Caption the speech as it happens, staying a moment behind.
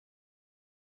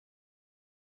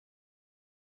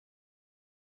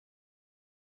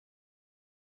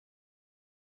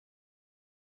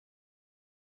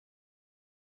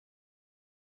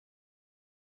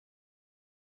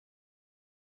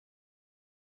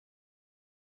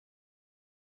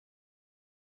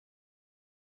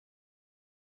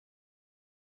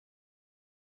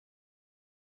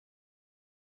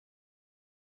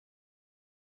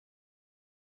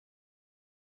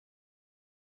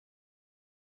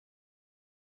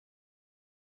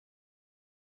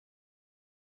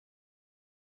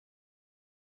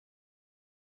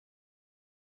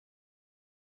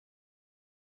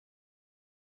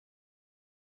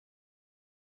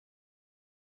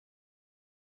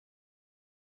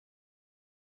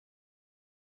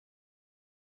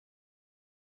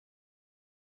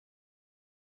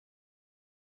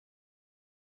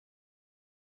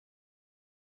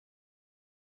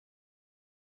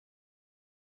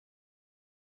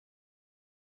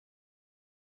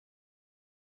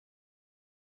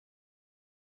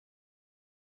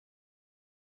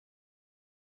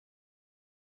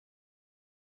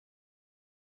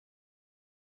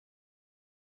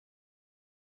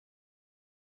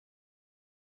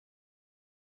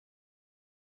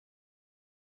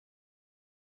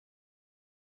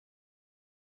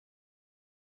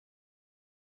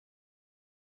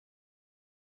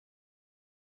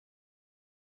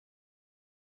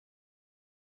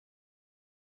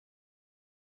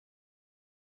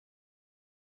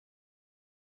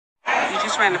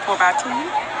just ran the 4x2.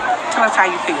 Tell us how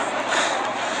you feel.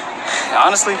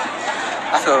 Honestly,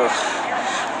 I feel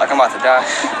like I'm about to die,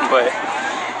 but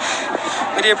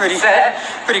we did pretty good.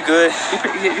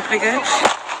 You pretty good?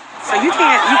 So you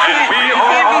can't be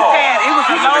sad. It was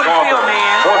a loaded field,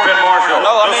 man.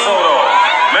 No, I mean,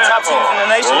 top teams in the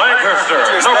nation. Lancaster,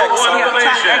 number 1 in the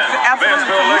nation.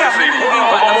 Mansfield Legacy,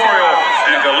 Portland Memorial,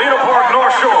 and Galena Park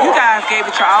North Shore. You guys gave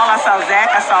it your all. I saw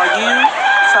Zach. I saw you.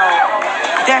 So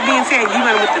that being said, you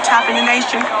went with the top in the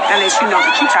nation. That lets you know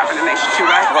that you top in the nation too,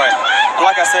 right? Right. And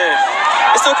like I said,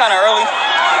 it's still kind of early.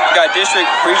 We got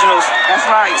district, regionals. That's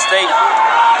right. State.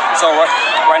 So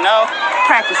right now,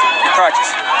 practice.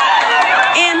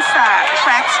 Inside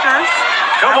tracksters.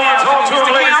 Come on, talk to him,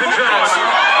 ladies and gentlemen.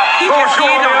 He just did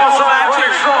on the outside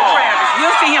Travis.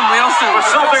 You'll see him real soon.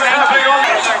 Something's happening on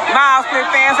Miles Split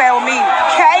fans that will meet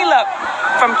Caleb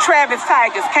from Travis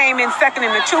Tigers came in second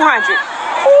in the 200.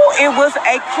 Ooh, it was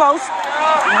a close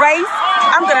race.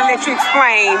 I'm going to let you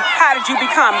explain, how did you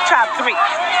become top 3?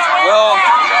 Well,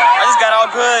 I just got out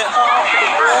good,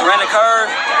 ran the curve.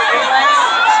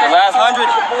 The last 100,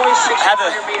 I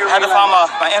had to find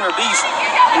my inner beast.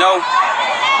 You know,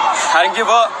 I didn't give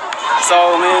up. So,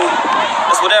 I mean,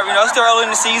 it's whatever. You know, it's still early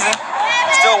in the season.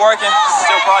 Still working,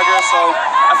 still progress. So,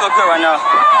 I feel good right now.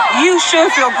 You should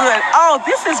feel good. Oh,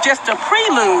 this is just a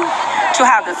prelude to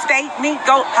how the state meet,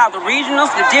 how the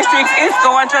regionals, the districts, it's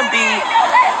going to be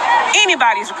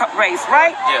anybody's race,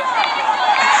 right? Yeah.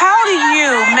 How do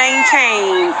you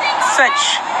maintain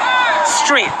such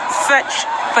strength, such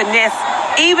finesse,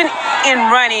 even in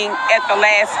running at the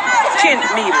last 10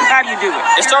 meters? How do you do it?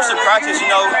 It starts with practice, you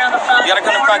know. You got to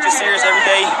come to practice serious every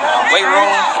day, weight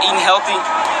room, eating healthy.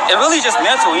 It really just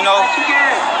mental, you know.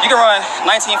 You can run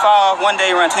 19.5 one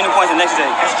day, run 20 points the next day.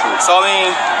 That's true. So, I mean,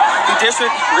 through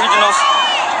district, regionals,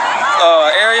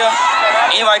 area,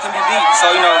 anybody can be beat. So,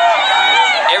 you know,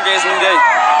 every day is a new day.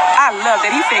 I love that.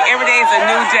 He said every day is a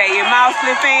new day. And Miles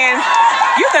Split fans,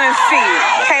 you're going to see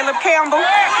Kaleb Campbell.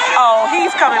 Oh,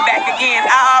 he's coming back again.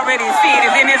 I already see it.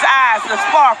 It's in his eyes, the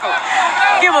sparkle.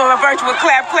 Give him a virtual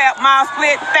clap. Miles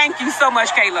Split, thank you so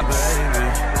much, Kaleb.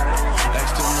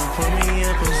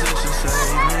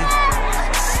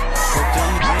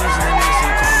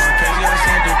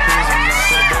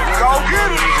 Go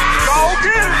get it! Go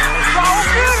get it! Go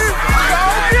get it! Go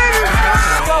get it!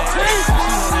 Go team!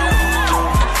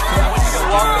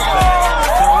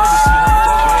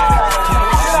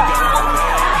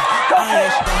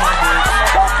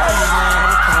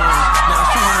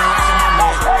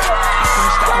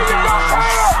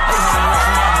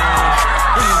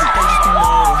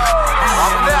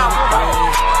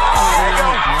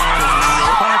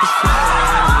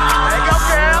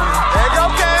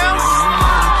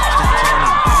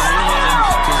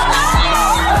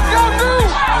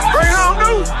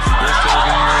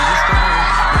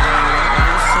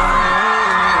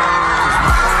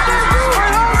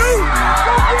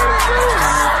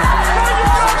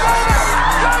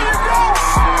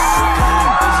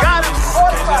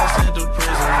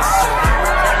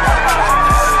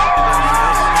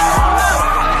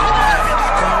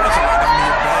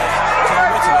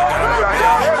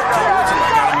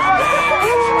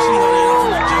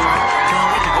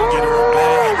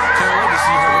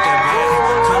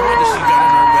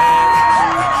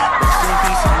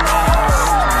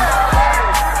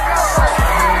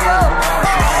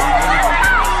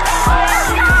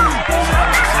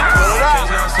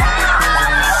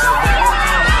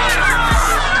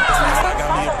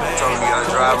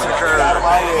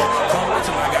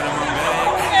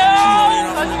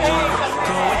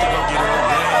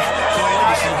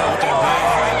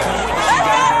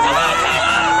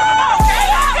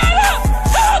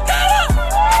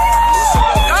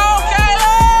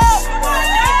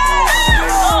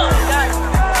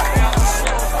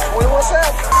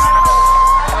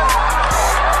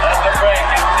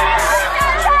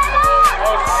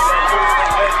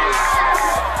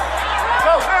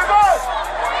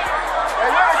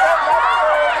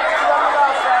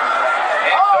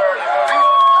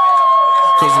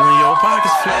 Cause when your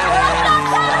pockets flat,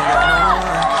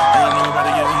 ain't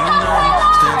nobody giving you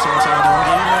nothing. Stand tall, don't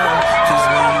give up. Cause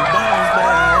when you bounce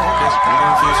back, that's when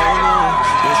you feel so good.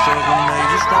 Your struggle made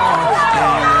you strong,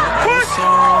 and you went on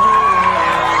song.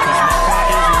 Cause my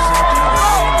pockets was empty,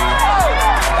 baby.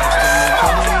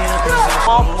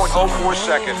 12.04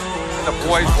 seconds in the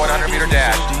boys' 100-meter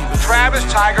dash. Travis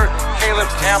Tiger Kaleb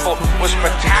Campbell was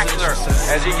spectacular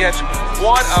as he gets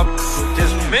one of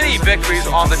his many victories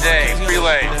on the day.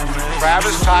 Relay.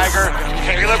 Travis Tiger,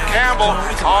 Kaleb Campbell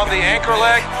on the anchor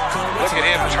leg. Look at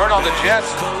him turn on the jets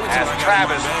as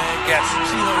Travis gets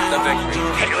the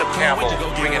victory. Kaleb Campbell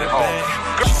bringing it home.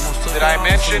 Did I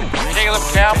mention Kaleb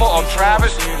Campbell of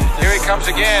Travis? Here he comes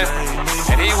again,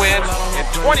 and he wins in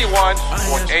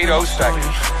 21.80 seconds.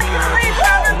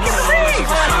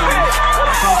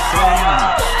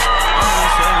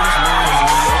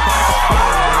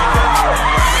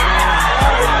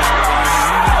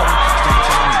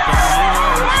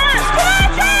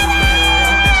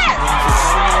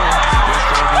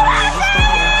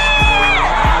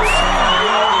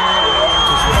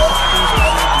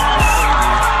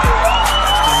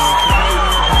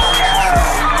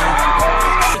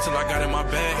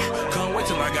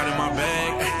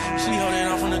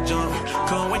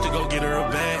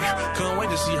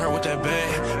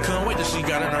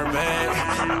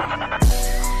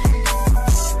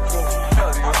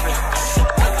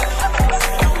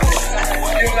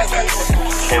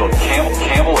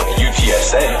 Campbell of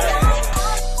UTSA.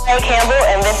 Campbell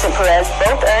and Vincent Perez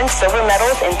both earned silver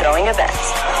medals in throwing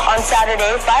events. On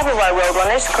Saturday, 5 of our road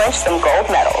runners clinched some gold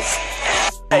medals.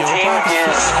 The team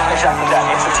is exactly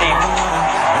that. It's a team.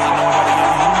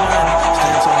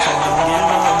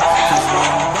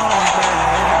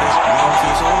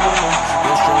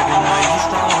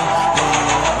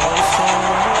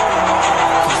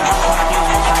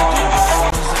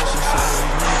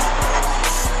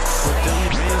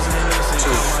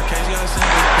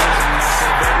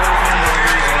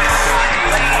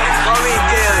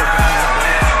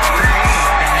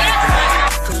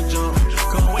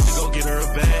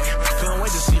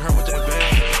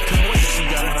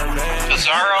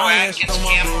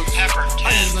 Campbell, Pepper,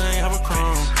 10.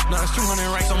 Now it's 200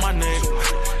 racks on my neck.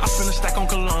 I spend a stack on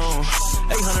cologne.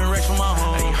 800 racks for my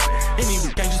home. Any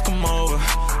can't just come over.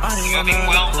 Moving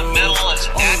well in the middle as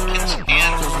Atkins and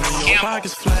Campbell.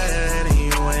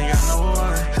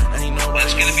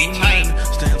 That's going to be tight.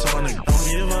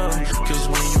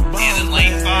 And in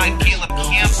lane 5, Kaleb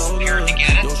Campbell appeared to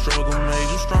get it.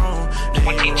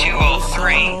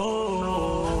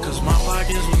 22:03. Cause my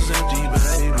pockets was empty,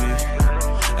 baby.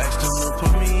 Asked him to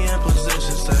put me in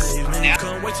position, save me.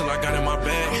 Couldn't wait till I got in my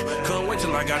bag. Couldn't wait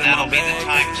till I got in my bag. That'll be the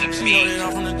time to beat. She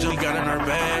off from the jump, got in her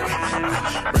bag.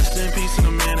 Rest in peace to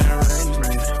the man that raised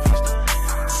me.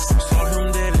 Saw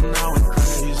him dead and now went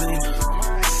crazy.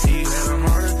 He had a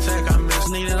heart attack, I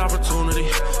needed opportunity.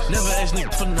 Never asked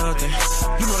niggas for nothing.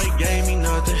 You know they gave me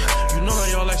nothing. You know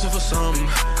they all asking for something.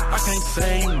 I can't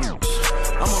say you.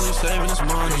 I'm only saving this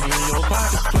money. In your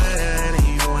pocket's flat and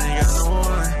you ain't got no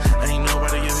one. Ain't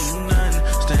nobody giving you nothing.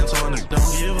 Stand tall and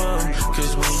don't give up.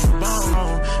 Cause when you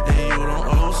bone and you don't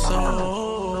owe so.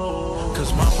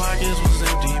 Cause my pockets was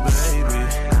empty, baby.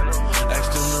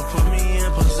 Asked him to put me in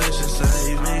position,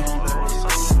 save me.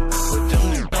 Put them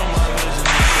niggas on my vision.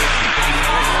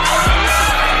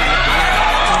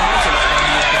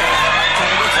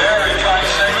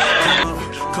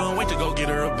 Couldn't wait to go get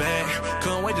her a bag.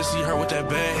 Couldn't wait to see her with that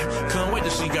bag. Couldn't wait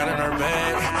till she got in her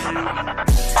bag.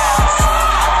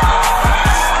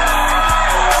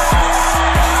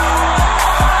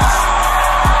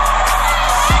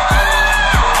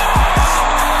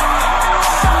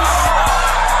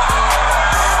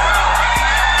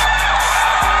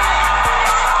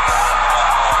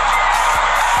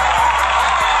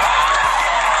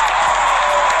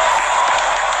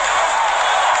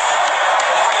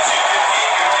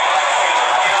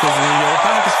 Cause when your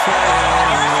pocket's flat,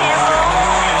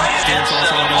 stand tall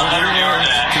so don't get worried.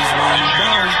 Cause when you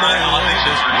bounce back,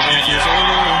 this one feels so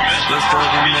good. The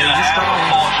struggle made you strong.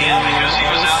 And you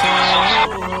don't owe so.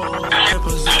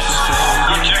 Position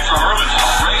Subject from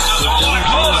Rubicon raises only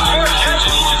close air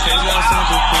tension.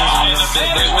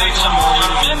 They made some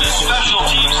tremendous special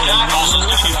teams tackles as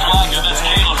Nicky Flock and then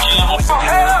Kaleb Campbell.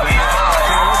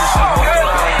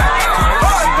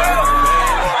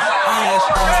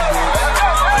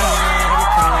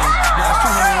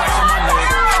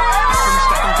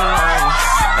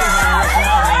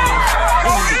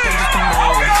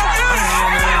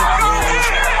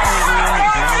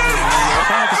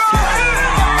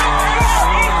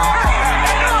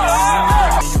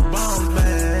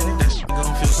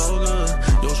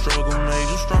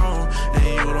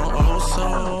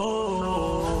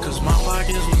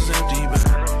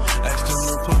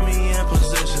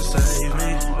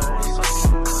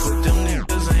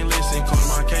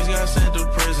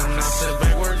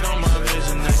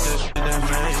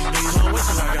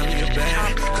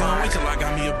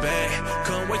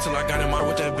 Till I got in my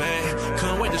with that bag.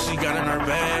 Couldn't wait till she got in her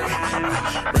bag.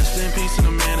 Rest in peace to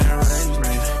the man that raised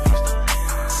me.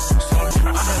 Sorry,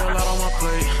 I had a lot on my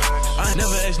plate. I ain't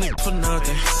never asked niggas for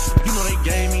nothing. You know they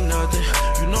gave me nothing.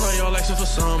 You know they all asking for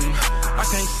something. I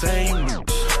can't save me.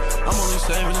 I'm only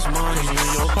saving this money when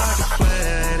your pocket's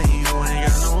flat and you ain't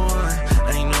got no one.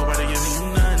 Ain't nobody giving you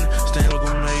nothing. Stand up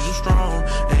and made you strong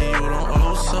and you don't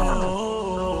owe so.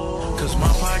 Cause my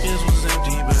pockets was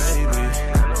empty, baby.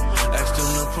 Asked them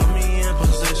to put me in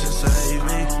position, save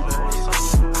me.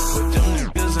 But them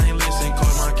niggas ain't listen.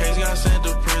 Caught my case, got sent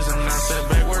to prison. I said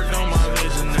back, worked on my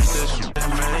vision. That's that shit that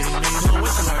made me. Can't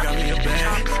wait till I got me a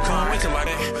bag.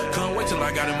 Can't wait till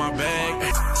I got in my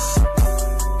bag.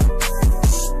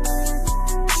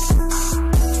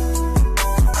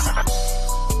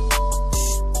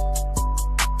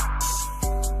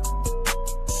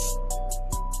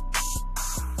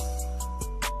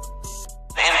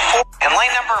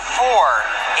 Number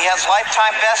 4, he has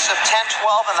lifetime bests of 10,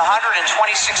 12 in the 100 and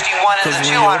 20, 61 in the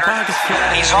 200.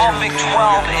 He's all Big 12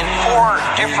 in 4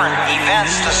 different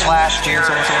events this last year.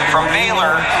 From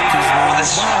Baylor, with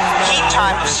his heat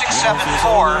time of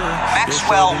 6.74,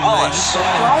 Maxwell Willis.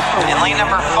 In lane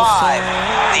number 5,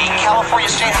 the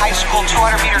California State High School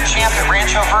 200-meter champ at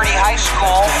Rancho Verde High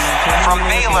School. From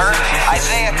Baylor,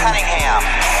 Isaiah Cunningham.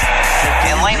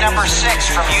 In lane number 6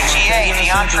 from UTA,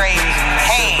 DeAndre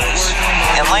Haynes.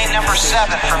 In lane number 7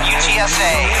 from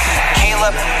UTSA,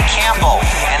 Kaleb Campbell.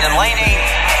 And in lane 8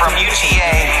 from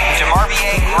UTA,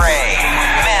 DeMarvier Gray.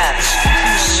 Men's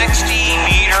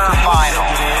 60-meter final.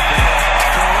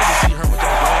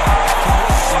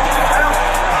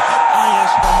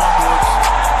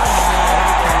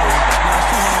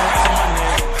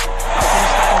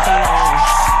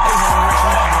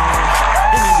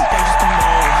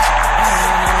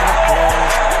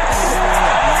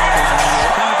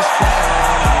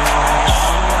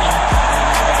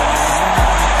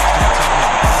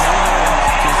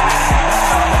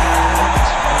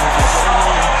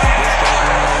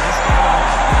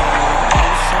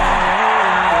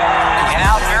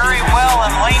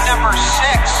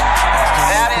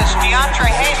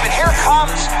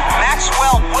 Comes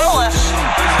Maxwell Willis.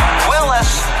 Willis,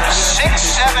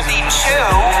 672.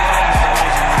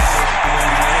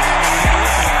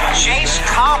 Chase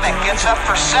Comic gets up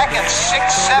for second,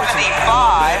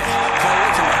 675.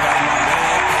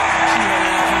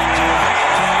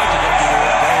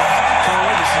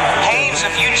 Haynes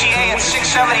of UTA at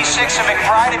 676 and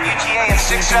McBride of UTA at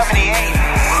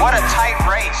 678. What a tight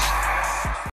race.